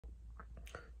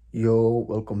Yo,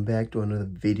 welcome back to another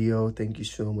video. Thank you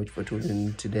so much for tuning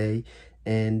in today.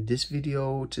 And this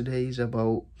video today is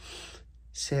about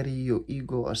setting your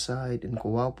ego aside and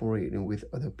cooperating with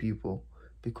other people,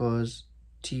 because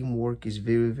teamwork is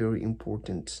very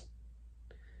important.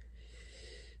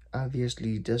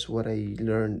 Obviously, that's what I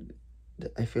learned.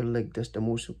 I feel like that's the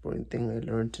most important thing I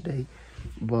learned today.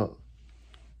 But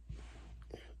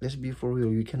let's be for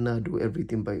real, you cannot do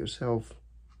everything by yourself.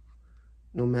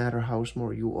 No matter how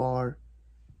smart you are,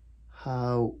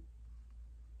 how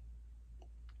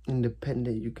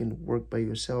independent you can work by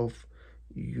yourself,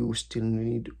 you still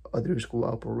need others'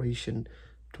 cooperation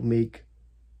to make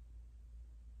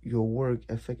your work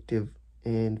effective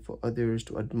and for others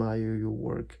to admire your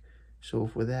work. So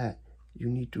for that, you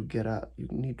need to get out, you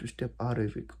need to step out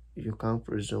of your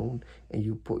comfort zone, and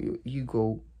you put your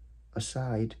ego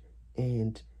aside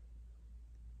and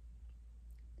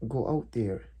go out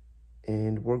there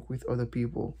and work with other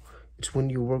people. It's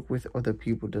when you work with other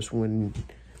people that's when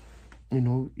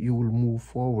you will move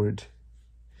forward.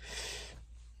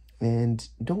 And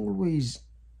don't always,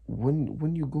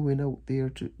 when you're going out there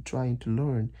to trying to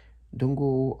learn, don't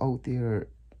go out there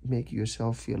make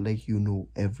yourself feel like you know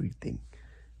everything.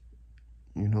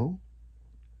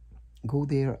 Go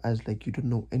there as like you don't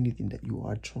know anything, that you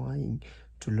are trying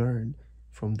to learn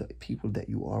from the people that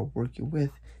you are working with.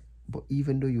 But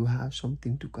even though you have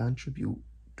something to contribute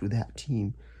to that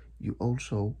team, you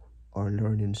also are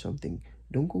learning something.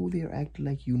 Don't go there acting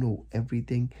like you know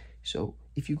everything. So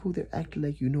if you go there acting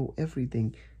like you know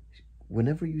everything,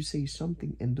 whenever you say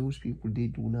something and those people, they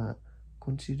do not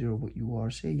consider what you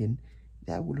are saying,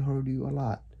 that will hurt you a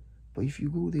lot. But if you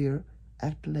go there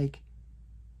act like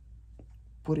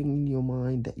putting in your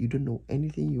mind that you don't know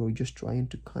anything, you're just trying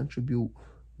to contribute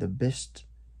the best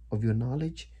of your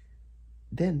knowledge,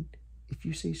 then if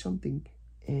you say something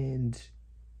and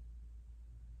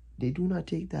they do not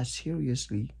take that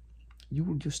seriously, you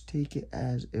will just take it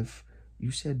as if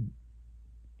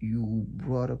you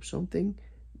brought up something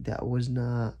that was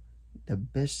not the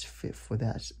best fit for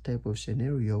that type of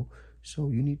scenario. So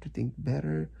you need to think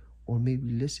better, or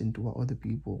maybe listen to what other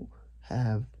people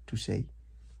have to say.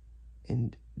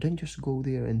 And don't just go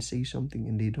there and say something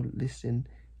and they don't listen.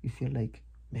 You feel like,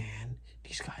 man,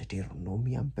 these guys, they don't know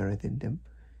me, I'm better than them.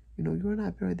 You're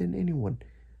not better than anyone.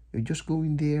 You're just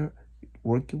going there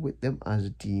working with them as a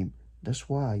team. That's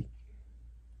why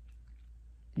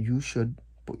you should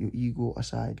put your ego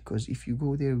aside, because if you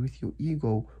go there with your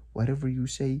ego, whatever you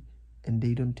say and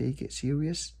they don't take it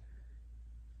serious,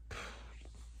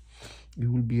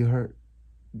 you will be hurt.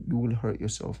 You will hurt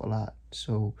yourself a lot.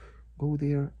 So go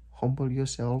there, humble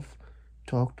yourself,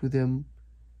 talk to them.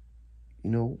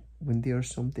 When there's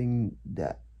something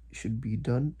that should be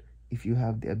done, if you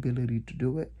have the ability to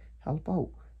do it, help out.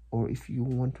 Or if you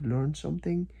want to learn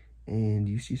something and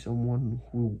you see someone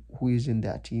who is in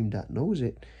that team that knows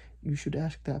it, you should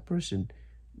ask that person.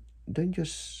 Don't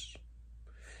just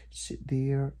sit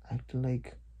there acting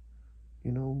like,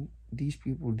 these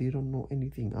people, they don't know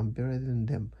anything, I'm better than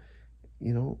them.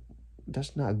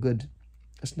 That's not good.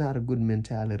 That's not a good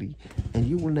mentality, and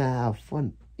you will not have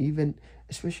fun, even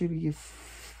especially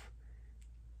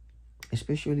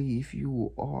if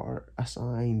you are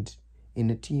assigned in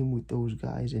a team with those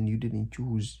guys and you didn't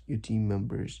choose your team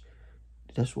members.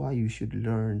 That's why you should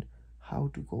learn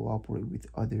how to cooperate with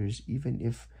others, even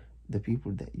if the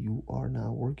people that you are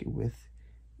now working with,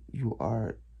 you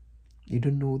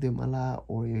don't know them a lot,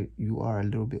 or you are a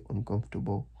little bit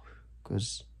uncomfortable,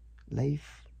 because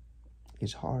life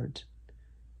is hard.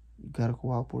 You gotta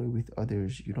cooperate with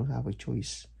others. You don't have a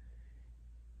choice.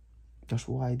 That's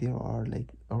why there are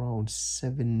like around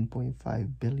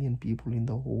 7.5 billion people in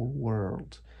the whole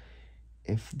world.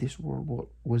 If this world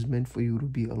was meant for you to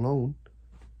be alone,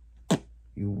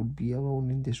 you would be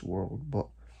alone in this world. But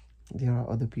there are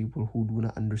other people who do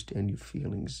not understand your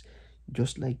feelings.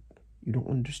 Just like you don't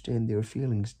understand their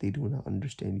feelings, they do not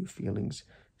understand your feelings.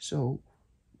 So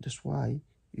that's why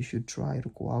you should try to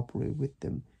cooperate with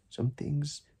them. Some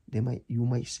things you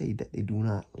might say that they do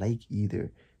not like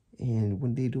either, and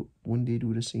when they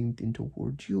do the same thing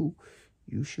towards you,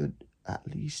 you should at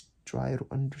least try to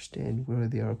understand where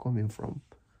they are coming from.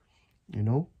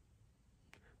 Don't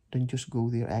just go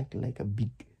there acting like a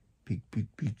big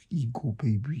ego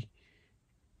baby.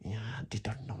 Yeah, they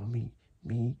don't know me.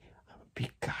 I'm a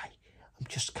big guy, I'm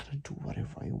just gonna do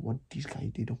whatever I want. These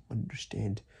guys, they don't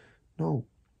understand. No,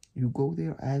 you go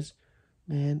there as,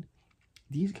 man,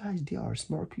 these guys, they are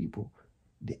smart people.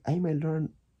 I might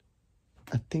learn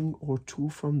a thing or two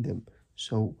from them.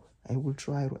 So I will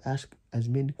try to ask as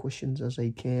many questions as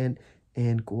I can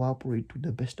and cooperate to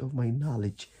the best of my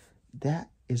knowledge. That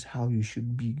is how you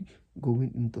should be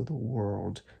going into the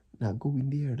world, not going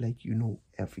there like you know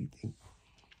everything.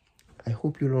 I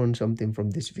hope you learned something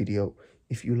from this video.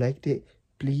 If you liked it,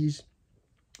 please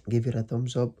give it a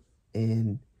thumbs up,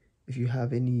 and if you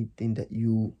have anything that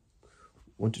you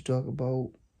want to talk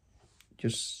about,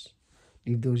 just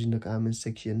leave those in the comment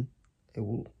section. I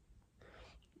will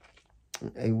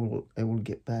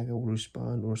get back. I will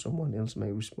respond, or someone else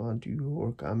might respond to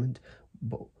your comment,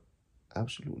 but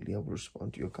absolutely I will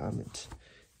respond to your comments.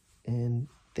 And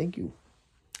thank you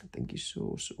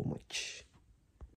so much.